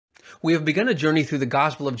We have begun a journey through the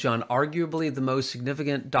Gospel of John, arguably the most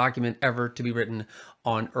significant document ever to be written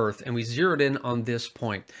on earth. And we zeroed in on this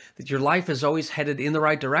point, that your life is always headed in the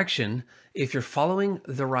right direction if you're following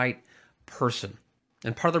the right person.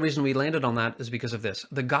 And part of the reason we landed on that is because of this.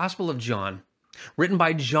 The Gospel of John, written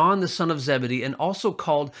by John, the son of Zebedee, and also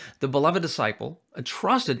called the beloved disciple, a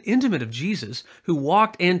trusted intimate of Jesus who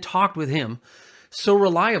walked and talked with him, so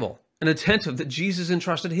reliable and attentive that Jesus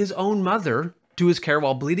entrusted his own mother to his care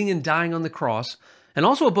while bleeding and dying on the cross, and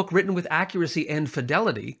also a book written with accuracy and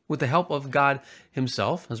fidelity with the help of God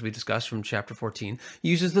himself, as we discussed from chapter 14,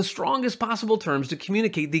 uses the strongest possible terms to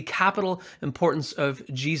communicate the capital importance of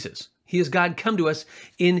Jesus. He is God come to us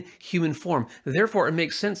in human form. Therefore, it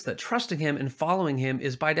makes sense that trusting him and following him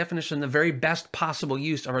is by definition the very best possible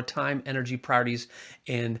use of our time, energy, priorities,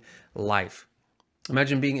 and life.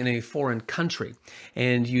 Imagine being in a foreign country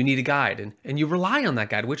and you need a guide and you rely on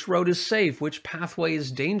that guide. Which road is safe? Which pathway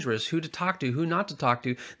is dangerous? Who to talk to? Who not to talk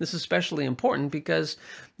to? This is especially important because,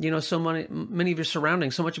 so many of your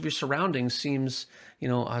surroundings, so much of your surroundings seems,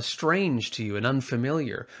 strange to you and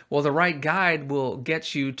unfamiliar. Well, the right guide will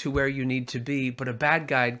get you to where you need to be, but a bad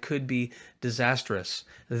guide could be disastrous.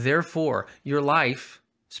 Therefore, your life,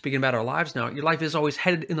 speaking about our lives now, your life is always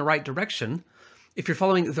headed in the right direction if you're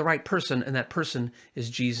following the right person, and that person is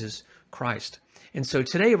Jesus Christ. And so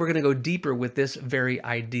today we're going to go deeper with this very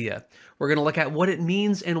idea. We're going to look at what it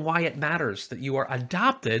means and why it matters that you are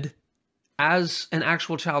adopted as an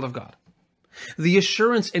actual child of God. The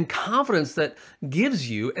assurance and confidence that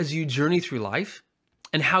gives you as you journey through life,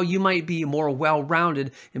 and how you might be more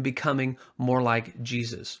well-rounded in becoming more like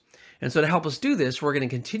Jesus. And so to help us do this, we're going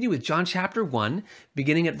to continue with John chapter 1,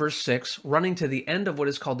 beginning at verse 6, running to the end of what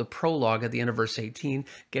is called the prologue at the end of verse 18.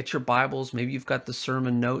 Get your Bibles. Maybe you've got the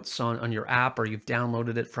sermon notes on your app or you've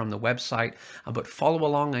downloaded it from the website, but follow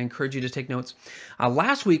along. I encourage you to take notes.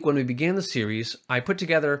 Last week when we began the series, I put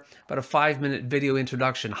together about a 5-minute video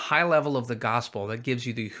introduction, high level of the gospel that gives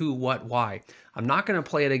you the who, what, why. I'm not going to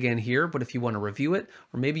play it again here, but if you want to review it,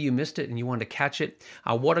 or maybe you missed it and you want to catch it,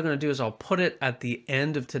 what I'm going to do is I'll put it at the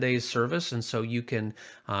end of today's service, and so you can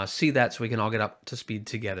see that so we can all get up to speed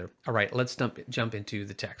together. All right, let's jump into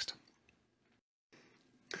the text.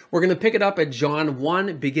 We're going to pick it up at John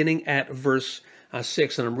 1, beginning at verse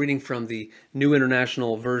 6, and I'm reading from the New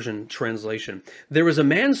International Version translation. There was a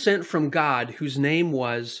man sent from God whose name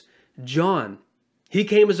was John. He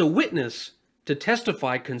came as a witness to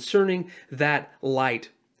testify concerning that light,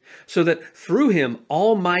 so that through him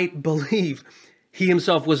all might believe. He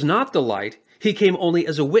himself was not the light. He came only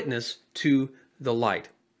as a witness to the light.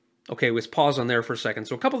 Okay, let's pause on there for a second.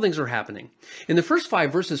 So a couple things are happening. In the first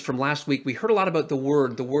 5 verses from last week, we heard a lot about the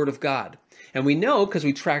Word of God. And we know, because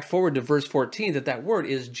we tracked forward to verse 14, that Word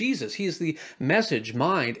is Jesus. He is the message,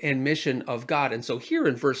 mind, and mission of God. And so here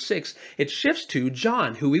in verse 6, it shifts to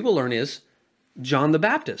John, who we will learn is John the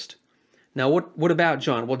Baptist. Now, what about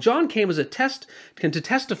John? Well, John came as to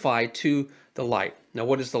testify to the light. Now,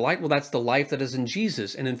 what is the light? Well, that's the life that is in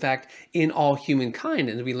Jesus, and in fact, in all humankind,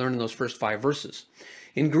 and we learn in those first 5 verses.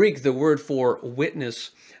 In Greek, the word for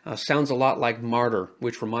witness sounds a lot like martyr,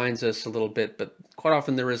 which reminds us a little bit, but quite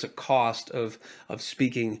often there is a cost of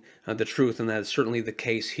speaking the truth, and that is certainly the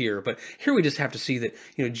case here. But here we just have to see that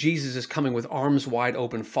Jesus is coming with arms wide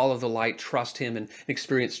open, follow the light, trust him, and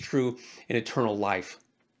experience true and eternal life.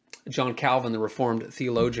 John Calvin, the Reformed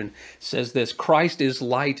theologian, says this: Christ is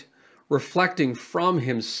light, reflecting from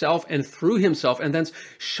himself and through himself, and thence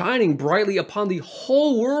shining brightly upon the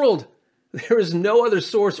whole world. There is no other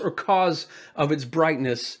source or cause of its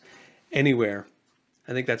brightness anywhere.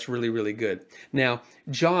 I think that's really, really good. Now,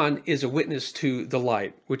 John is a witness to the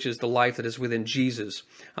light, which is the life that is within Jesus,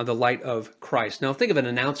 the light of Christ. Now, think of an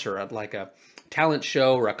announcer at like a talent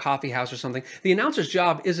show or a coffee house or something. The announcer's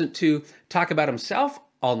job isn't to talk about himself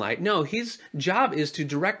all night. No, his job is to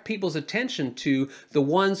direct people's attention to the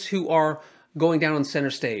ones who are going down on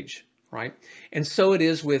center stage, right? And so it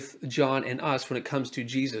is with John and us when it comes to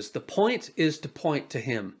Jesus. The point is to point to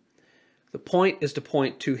him. The point is to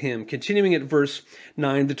point to him. Continuing at verse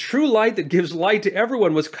 9, the true light that gives light to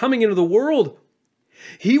everyone was coming into the world.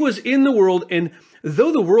 He was in the world, and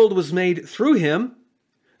though the world was made through him,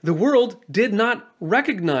 the world did not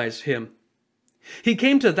recognize him. He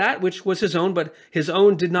came to that which was his own, but his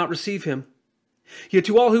own did not receive him. Yet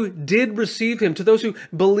to all who did receive him, to those who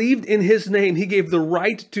believed in his name, he gave the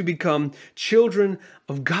right to become children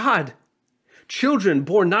of God. Children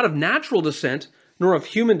born not of natural descent, nor of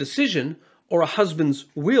human decision or a husband's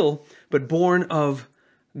will, but born of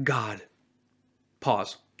God.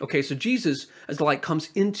 Pause. Okay, so Jesus, as the light, comes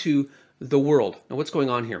into the world. Now, what's going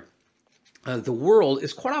on here? The world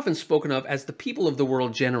is quite often spoken of as the people of the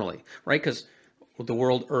world generally, right? Because the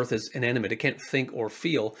world, earth, is inanimate. It can't think or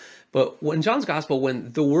feel. But in John's gospel,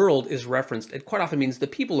 when the world is referenced, it quite often means the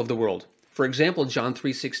people of the world. For example, John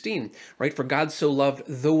 3:16, right? For God so loved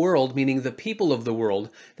the world, meaning the people of the world,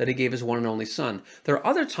 that he gave his one and only son. There are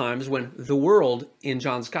other times when the world in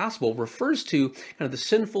John's gospel refers to kind of the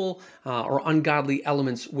sinful or ungodly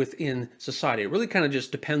elements within society. It really kind of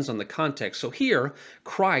just depends on the context. So here,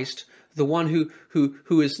 Christ, the one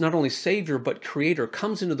who is not only Savior but Creator,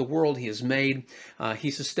 comes into the world he has made.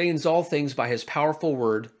 He sustains all things by his powerful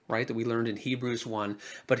word, right, that we learned in Hebrews 1.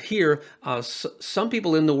 But here, some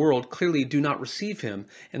people in the world clearly do not receive him,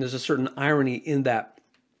 and there's a certain irony in that.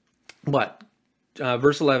 But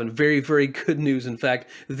verse 11, very, very good news. In fact,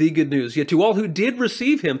 the good news. Yet to all who did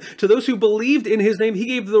receive him, to those who believed in his name, he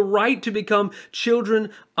gave the right to become children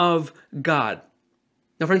of God.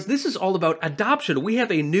 Now, friends, this is all about adoption. We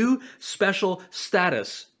have a new special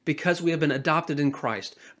status because we have been adopted in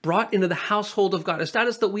Christ, brought into the household of God, a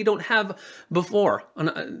status that we don't have before.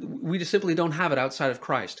 We just simply don't have it outside of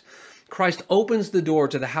Christ. Christ opens the door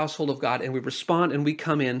to the household of God, and we respond and we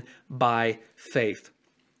come in by faith.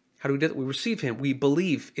 How do we do that? We receive him. We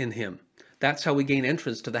believe in him. That's how we gain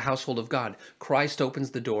entrance to the household of God. Christ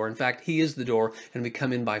opens the door. In fact, he is the door, and we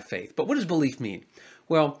come in by faith. But what does belief mean?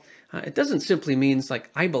 Well, it doesn't simply mean like,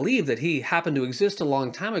 I believe that he happened to exist a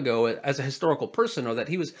long time ago as a historical person, or that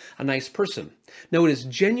he was a nice person. No, it is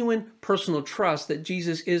genuine personal trust that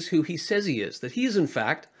Jesus is who he says he is, that he is in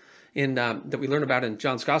fact, that we learn about in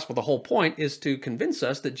John's gospel. The whole point is to convince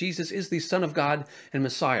us that Jesus is the Son of God and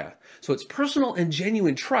Messiah. So it's personal and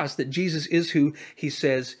genuine trust that Jesus is who he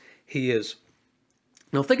says he is.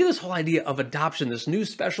 Now think of this whole idea of adoption, this new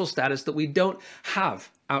special status that we don't have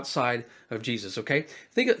outside of Jesus, okay?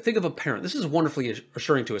 Think of a parent. This is wonderfully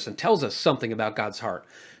assuring to us and tells us something about God's heart.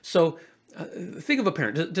 So think of a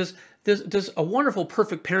parent. Does a wonderful,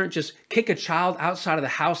 perfect parent just kick a child outside of the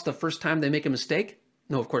house the first time they make a mistake?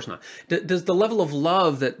 No, of course not. Does the level of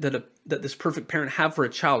love that this perfect parent have for a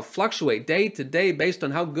child fluctuate day to day based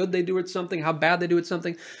on how good they do at something, how bad they do at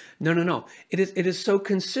something? No. It is so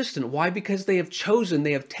consistent. Why? Because they have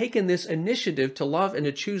taken this initiative to love and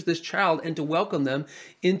to choose this child and to welcome them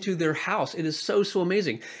into their house. It is so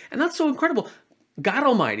amazing. And that's so incredible. God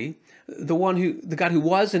Almighty, the God who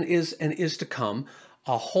was and is to come,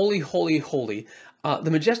 holy, holy, holy,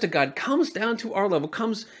 the majestic God comes down to our level,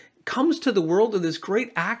 comes to the world in this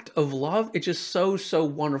great act of love. It's just so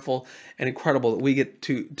wonderful and incredible that we get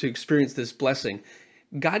to experience this blessing.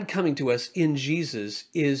 God coming to us in Jesus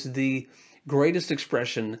is the greatest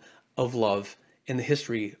expression of love in the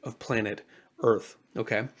history of planet Earth,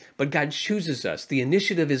 okay? But God chooses us. The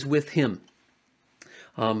initiative is with him.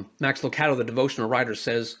 Max Lucado, the devotional writer,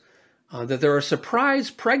 says that there are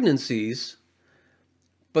surprise pregnancies,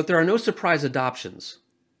 but there are no surprise adoptions.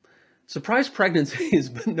 Surprise pregnancies,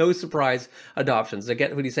 but no surprise adoptions. I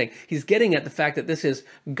get what he's saying. He's getting at the fact that this is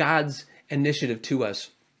God's initiative to us.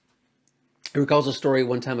 He recalls a story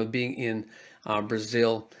one time of being in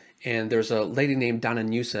Brazil, and there's a lady named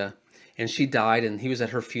D.N.A, and she died, and he was at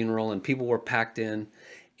her funeral, and people were packed in.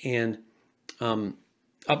 And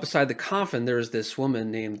up beside the coffin, there's this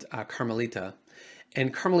woman named Carmelita.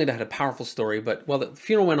 And Carmelita had a powerful story, but while the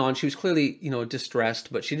funeral went on, she was clearly,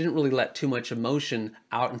 distressed, but she didn't really let too much emotion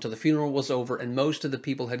out until the funeral was over and most of the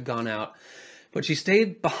people had gone out. But she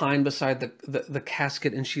stayed behind beside the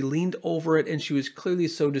casket, and she leaned over it, and she was clearly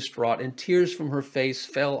so distraught, and tears from her face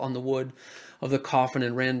fell on the wood of the coffin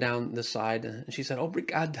and ran down the side. And she said,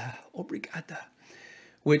 "Obrigada, obrigada,"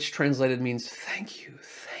 which translated means thank you,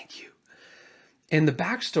 thank you. And the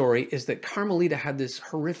backstory is that Carmelita had this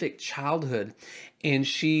horrific childhood, and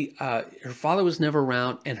her father was never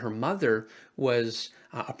around, and her mother was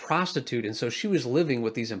a prostitute, and so she was living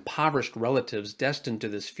with these impoverished relatives destined to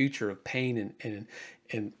this future of pain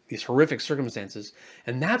and these horrific circumstances.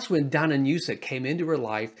 And that's when D.N.A came into her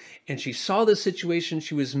life, and she saw this situation.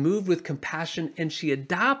 She was moved with compassion, and she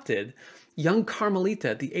adopted young Carmelita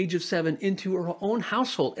at the age of 7 into her own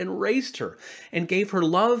household and raised her and gave her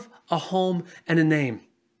love, a home, and a name,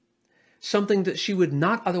 something that she would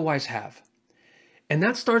not otherwise have. And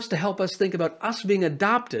that starts to help us think about us being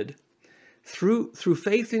adopted through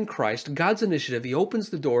faith in Christ, God's initiative. He opens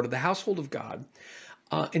the door to the household of God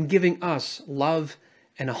and giving us love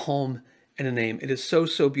and a home and a name. It is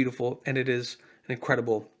so beautiful, and it is an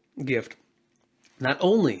incredible gift. Not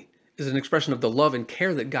only is an expression of the love and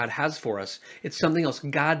care that God has for us, it's something else.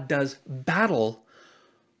 God does battle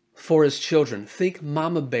for his children. Think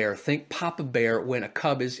Mama Bear, think Papa Bear when a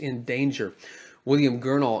cub is in danger. William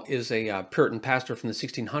Gurnall is a Puritan pastor from the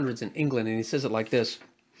 1600s in England, and he says it like this: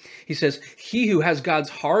 He says, he who has God's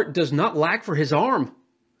heart does not lack for his arm.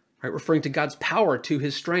 Right, referring to God's power, to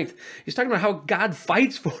his strength. He's talking about how God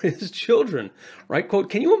fights for his children, right?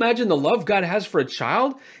 Quote, can you imagine the love God has for a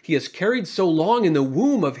child he has carried so long in the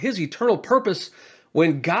womb of his eternal purpose?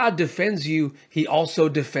 When God defends you, he also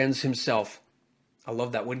defends himself. I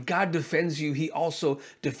love that. When God defends you, he also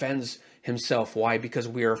defends himself. Why? Because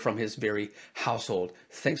we are from his very household.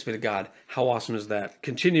 Thanks be to God. How awesome is that?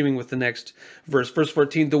 Continuing with the next verse, verse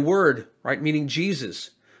 14, the word, right? Meaning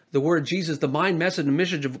Jesus. The word Jesus, the mind, message, and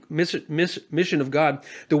mission of God.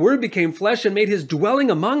 The word became flesh and made his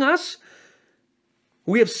dwelling among us.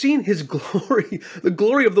 We have seen his glory, the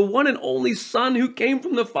glory of the one and only Son who came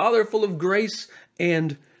from the Father, full of grace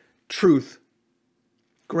and truth.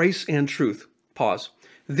 Grace and truth. Pause.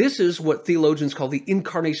 This is what theologians call the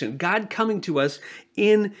incarnation. God coming to us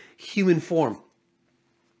in human form.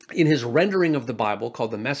 In his rendering of the Bible,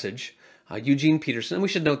 called the Message, Eugene Peterson, and we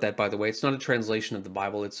should note that, by the way, it's not a translation of the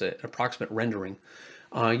Bible, it's an approximate rendering.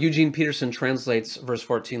 Eugene Peterson translates verse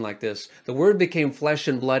 14 like this: the word became flesh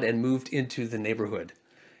and blood and moved into the neighborhood.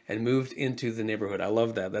 And moved into the neighborhood. I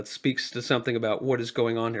love that. That speaks to something about what is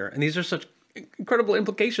going on here. And these are such incredible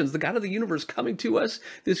implications. The God of the universe coming to us,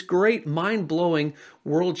 this great, mind-blowing,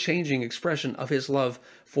 world-changing expression of his love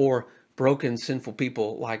for broken, sinful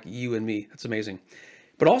people like you and me. That's amazing.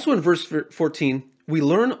 But also in verse 14, we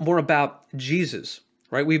learn more about Jesus,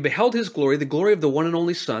 right? We beheld his glory, the glory of the one and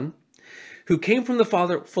only Son, who came from the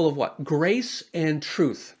Father, full of what? Grace and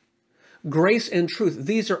truth. Grace and truth.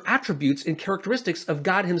 These are attributes and characteristics of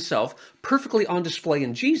God himself, perfectly on display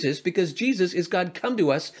in Jesus, because Jesus is God come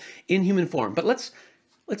to us in human form. But let's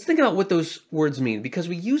think about what those words mean, because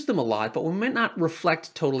we use them a lot, but we might not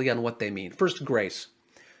reflect totally on what they mean. First, grace.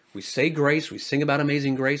 We say grace, we sing about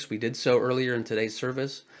amazing grace. We did so earlier in today's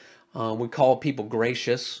service. We call people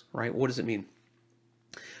gracious, right? What does it mean?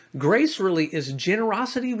 Grace really is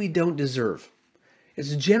generosity we don't deserve.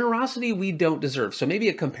 It's generosity we don't deserve. So maybe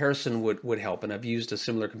a comparison would help, and I've used a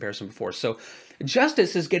similar comparison before. So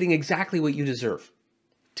justice is getting exactly what you deserve,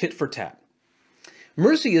 tit for tat.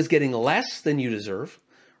 Mercy is getting less than you deserve,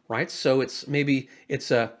 right? So it's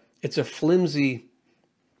a flimsy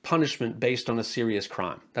punishment based on a serious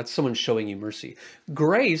crime. That's someone showing you mercy.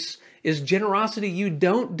 Grace is generosity you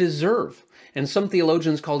don't deserve. And some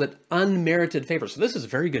theologians called it unmerited favor. So this is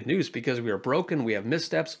very good news, because we are broken, we have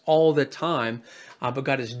missteps all the time, but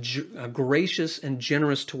God is gracious and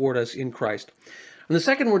generous toward us in Christ. And the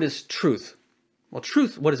second word is truth. Well,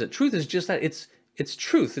 truth, what is it? Truth is just that. It's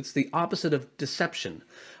truth. It's the opposite of deception.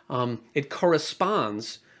 It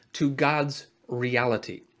corresponds to God's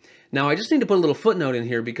reality. Now, I just need to put a little footnote in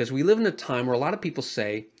here, because we live in a time where a lot of people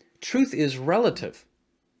say truth is relative.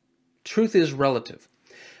 Truth is relative.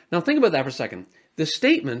 Now, think about that for a second. The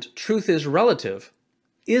statement, truth is relative,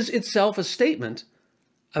 is itself a statement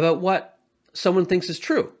about what someone thinks is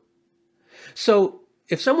true. So,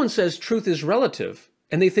 if someone says truth is relative,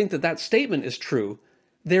 and they think that that statement is true,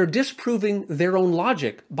 they're disproving their own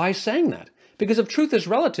logic by saying that. Because if truth is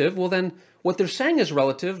relative, well then, what they're saying is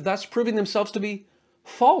relative, thus proving themselves to be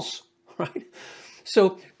false, right?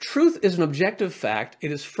 So truth is an objective fact.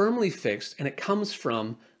 It is firmly fixed, and it comes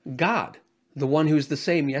from God, the one who is the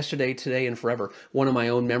same yesterday, today, and forever. One of my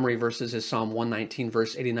own memory verses is Psalm 119,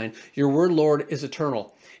 verse 89. Your word, Lord, is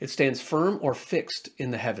eternal. It stands firm or fixed in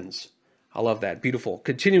the heavens. I love that. Beautiful.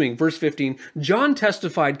 Continuing, verse 15, John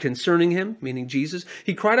testified concerning him, meaning Jesus.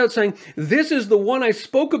 He cried out saying, this is the one I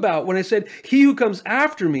spoke about when I said, he who comes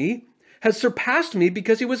after me has surpassed me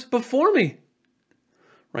because he was before me.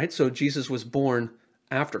 Right? So Jesus was born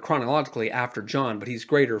chronologically after John, but he's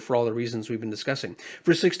greater for all the reasons we've been discussing.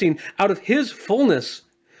 Verse 16, out of his fullness,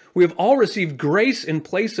 we have all received grace in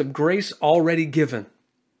place of grace already given.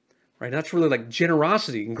 Right? That's really like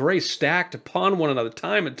generosity and grace stacked upon one another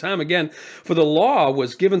time and time again. For the law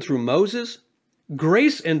was given through Moses.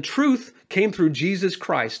 Grace and truth came through Jesus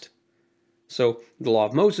Christ. So the law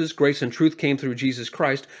of Moses, grace and truth came through Jesus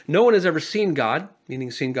Christ. No one has ever seen God,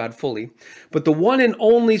 meaning seen God fully, but the one and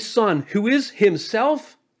only Son, who is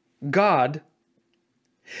himself God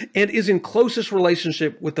and is in closest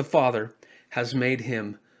relationship with the Father, has made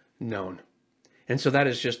him known. And so that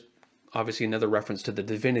is just obviously another reference to the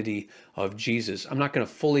divinity of Jesus. I'm not going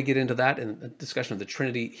to fully get into that in a discussion of the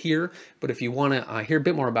Trinity here, but if you want to hear a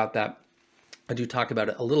bit more about that, I do talk about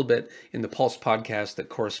it a little bit in the Pulse podcast that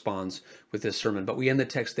corresponds with this sermon. But we end the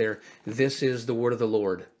text there. This is the word of the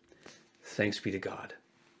Lord. Thanks be to God.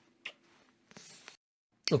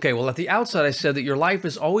 Okay, well, at the outset, I said that your life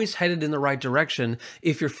is always headed in the right direction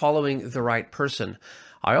if you're following the right person.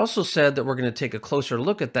 I also said that we're going to take a closer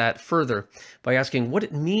look at that further by asking what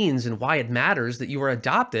it means and why it matters that you are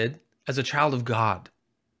adopted as a child of God,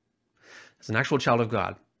 as an actual child of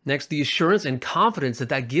God. Next, the assurance and confidence that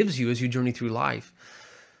that gives you as you journey through life.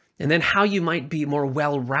 And then how you might be more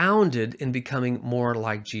well-rounded in becoming more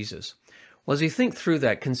like Jesus. Well, as you think through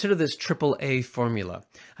that, consider this AAA formula.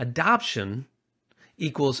 Adoption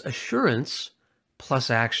equals assurance plus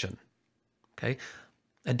action. Okay?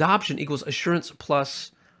 Adoption equals assurance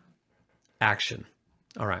plus action.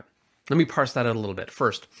 All right. Let me parse that out a little bit.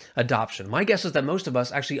 First, adoption. My guess is that most of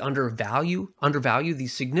us actually undervalue the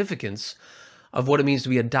significance of what it means to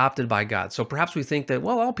be adopted by God. So perhaps we think that,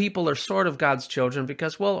 well, all people are sort of God's children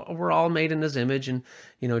because, well, we're all made in his image in,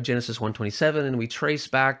 Genesis 1:27, and we trace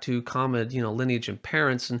back to common, lineage and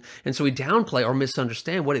parents. And so we downplay or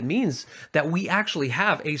misunderstand what it means that we actually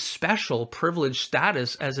have a special privileged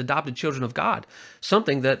status as adopted children of God,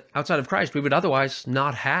 something that outside of Christ we would otherwise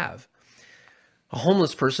not have. A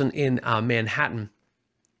homeless person in Manhattan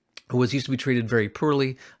who used to be treated very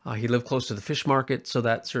poorly. He lived close to the fish market, so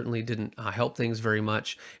that certainly didn't help things very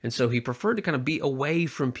much. And so he preferred to kind of be away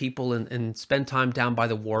from people and spend time down by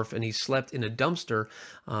the wharf, and he slept in a dumpster,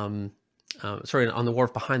 on the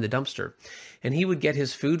wharf behind the dumpster. And he would get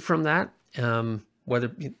his food from that,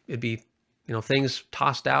 whether it be things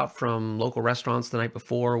tossed out from local restaurants the night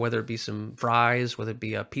before, whether it be some fries, whether it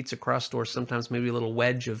be a pizza crust, or sometimes maybe a little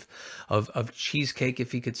wedge of cheesecake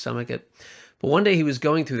if he could stomach it. But one day he was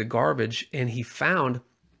going through the garbage and he found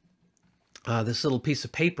this little piece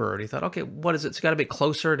of paper, and he thought, okay, what is it? It's got a bit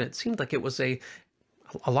closer, and it seemed like it was a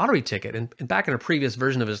lottery ticket. And back in a previous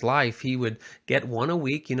version of his life, he would get one a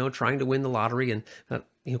week, trying to win the lottery, and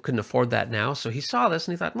he couldn't afford that now. So he saw this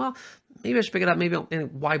and he thought, well, maybe I should pick it up.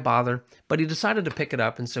 And why bother? But he decided to pick it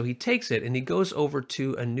up. And so he takes it and he goes over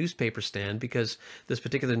to a newspaper stand, because this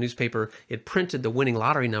particular newspaper, it printed the winning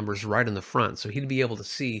lottery numbers right in the front. So he'd be able to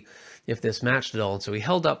see if this matched at all. And so he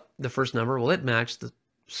held up the first number. Well, it matched. The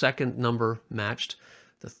second number matched.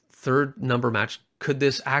 The third number matched. Could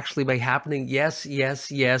this actually be happening? Yes,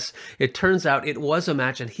 yes, yes. It turns out it was a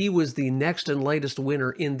match, and he was the next and latest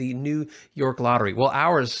winner in the New York lottery. Well,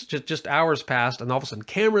 just hours passed, and all of a sudden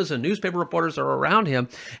cameras and newspaper reporters are around him,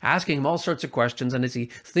 asking him all sorts of questions. And as he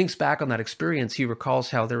thinks back on that experience, he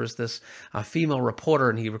recalls how there was this female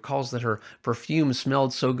reporter, and he recalls that her perfume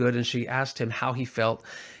smelled so good, and she asked him how he felt,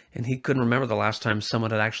 and he couldn't remember the last time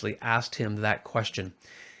someone had actually asked him that question.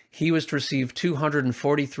 He was to receive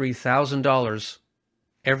 $243,000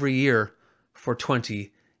 every year for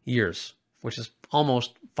 20 years, which is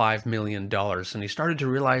almost $5 million. And he started to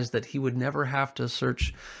realize that he would never have to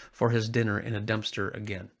search for his dinner in a dumpster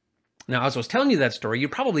again. Now, as I was telling you that story, you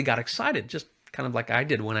probably got excited, just kind of like I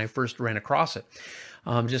did when I first ran across it.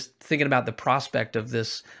 Just thinking about the prospect of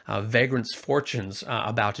this vagrant's fortunes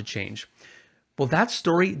about to change. Well, that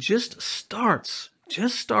story just starts to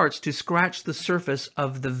scratch the surface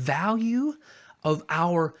of the value of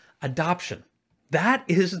our adoption. That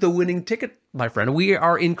is the winning ticket, my friend. We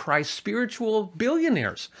are in Christ spiritual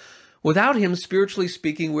billionaires. Without him, spiritually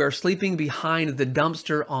speaking, we are sleeping behind the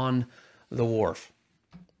dumpster on the wharf.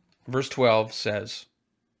 Verse 12 says,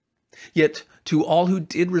 "Yet to all who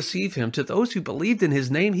did receive him, to those who believed in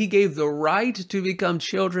his name, he gave the right to become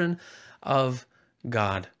children of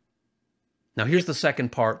God." Now, here's the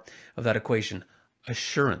second part of that equation,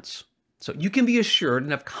 assurance. So you can be assured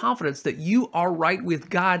and have confidence that you are right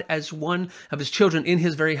with God as one of his children in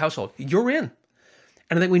his very household. You're in.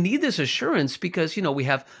 And I think we need this assurance because, we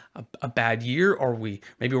have a bad year, or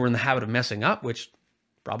maybe we're in the habit of messing up, which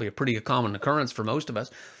probably a pretty common occurrence for most of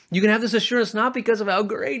us. You can have this assurance not because of how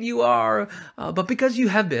great you are, but because you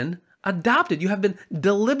have been adopted. You have been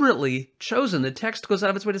deliberately chosen. The text goes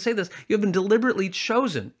out of its way to say this. You have been deliberately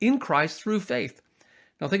chosen in Christ through faith.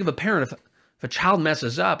 Now think of a parent. If a child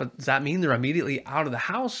messes up, does that mean they're immediately out of the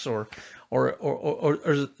house, or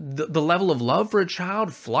the level of love for a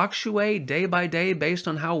child fluctuate day by day based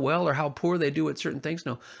on how well or how poor they do at certain things?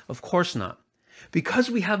 No, of course not.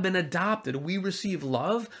 Because we have been adopted, we receive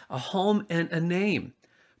love, a home, and a name.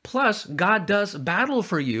 Plus, God does battle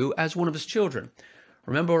for you as one of his children.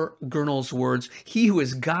 Remember Gurnall's words, "He who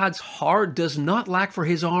is God's heart does not lack for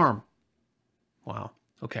his arm." Wow.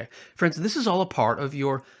 Okay. Friends, this is all a part of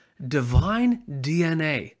your divine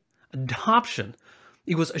DNA. Adoption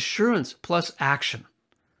equals assurance plus action.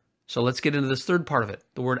 So let's get into this third part of it,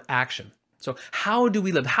 the word action. So how do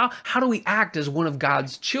we live? How do we act as one of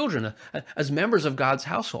God's children, as members of God's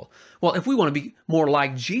household? Well, if we want to be more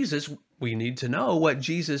like Jesus, we need to know what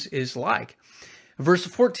Jesus is like. Verse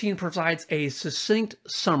 14 provides a succinct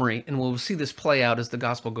summary, and we'll see this play out as the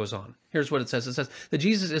gospel goes on. Here's what it says. It says that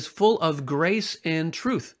Jesus is full of grace and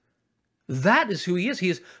truth. That is who he is. He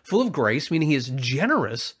is full of grace, meaning he is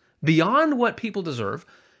generous beyond what people deserve.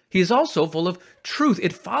 He is also full of truth.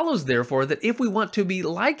 It follows, therefore, that if we want to be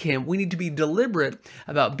like him, we need to be deliberate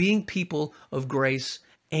about being people of grace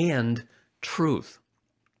and truth.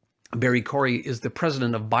 Barry Corey is the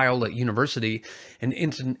president of Biola University, and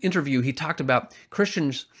in an interview, he talked about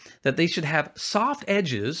Christians that they should have soft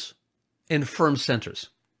edges and firm centers,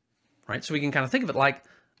 right? So we can kind of think of it like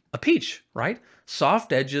a peach, right?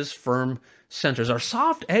 Soft edges, firm centers. Our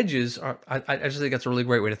soft edges are, I just think that's a really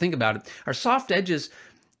great way to think about it. Our soft edges,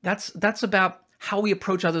 that's about how we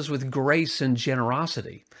approach others with grace and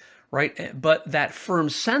generosity, right? But that firm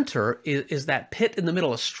center is that pit in the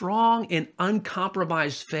middle, a strong and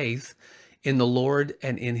uncompromised faith in the Lord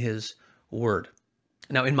and in his word.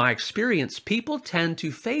 Now, in my experience, people tend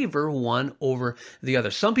to favor one over the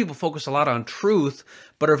other. Some people focus a lot on truth,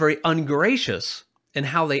 but are very ungracious in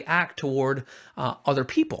how they act toward other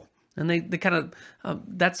people. And they kind of,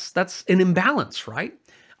 that's an imbalance, right?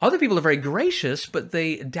 Other people are very gracious, but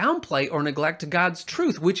they downplay or neglect God's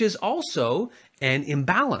truth, which is also an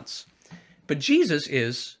imbalance. But Jesus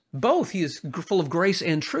is both. He is full of grace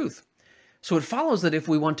and truth. So it follows that if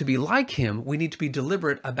we want to be like him, we need to be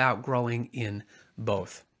deliberate about growing in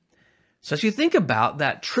both. So as you think about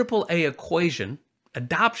that AAA equation,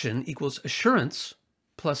 adoption equals assurance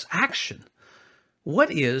plus action.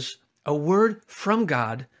 What is a word from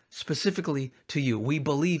God specifically to you? We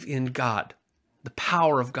believe in God, the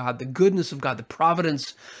power of God, the goodness of God, the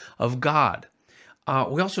providence of God.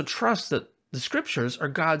 We also trust that the scriptures are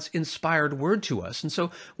God's inspired word to us. And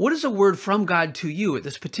so what is a word from God to you at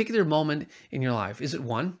this particular moment in your life? Is it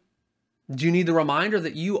one? Do you need the reminder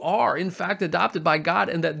that you are, in fact, adopted by God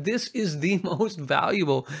and that this is the most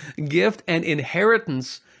valuable gift and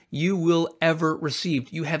inheritance you will ever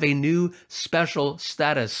receive? You have a new special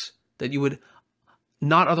status that you would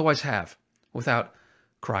not otherwise have without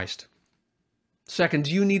Christ. Second,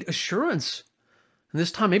 do you need assurance? In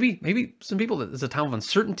this time, maybe some people, there's a time of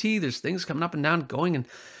uncertainty, there's things coming up and down, going, and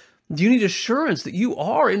do you need assurance that you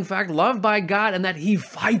are, in fact, loved by God and that he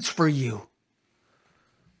fights for you?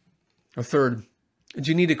 Or third,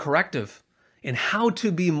 do you need a corrective in how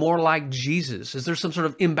to be more like Jesus? Is there some sort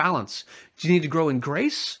of imbalance? Do you need to grow in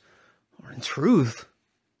grace or in truth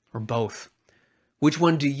or both? Which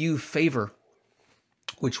one do you favor?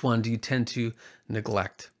 Which one do you tend to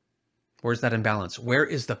neglect? Where's that imbalance? Where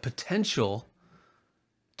is the potential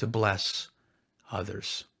to bless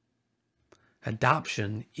others?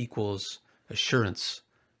 Adoption equals assurance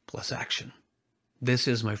plus action. This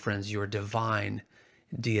is, my friends, your divine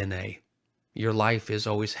DNA. Your life is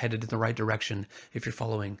always headed in the right direction if you're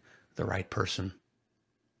following the right person.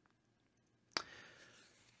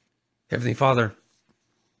 Heavenly Father,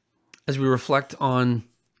 as we reflect on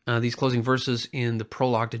these closing verses in the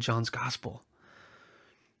prologue to John's Gospel,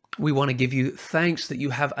 we want to give you thanks that you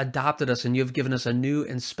have adopted us and you have given us a new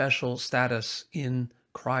and special status in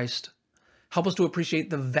Christ. Help us to appreciate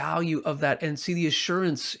the value of that and see the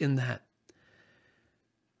assurance in that.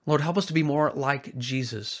 Lord, help us to be more like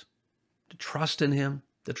Jesus, to trust in him,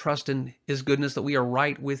 to trust in his goodness, that we are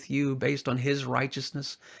right with you based on his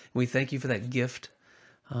righteousness. And we thank you for that gift.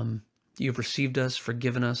 You've received us,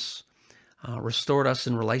 forgiven us, restored us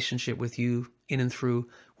in relationship with you in and through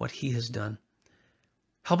what he has done.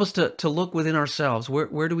 Help us to look within ourselves.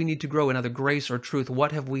 Where do we need to grow in either grace or truth?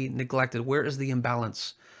 What have we neglected? Where is the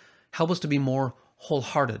imbalance? Help us to be more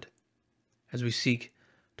wholehearted as we seek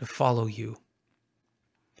to follow you.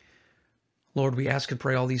 Lord, we ask and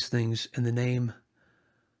pray all these things in the name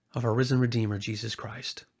of our risen Redeemer, Jesus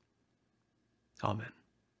Christ. Amen.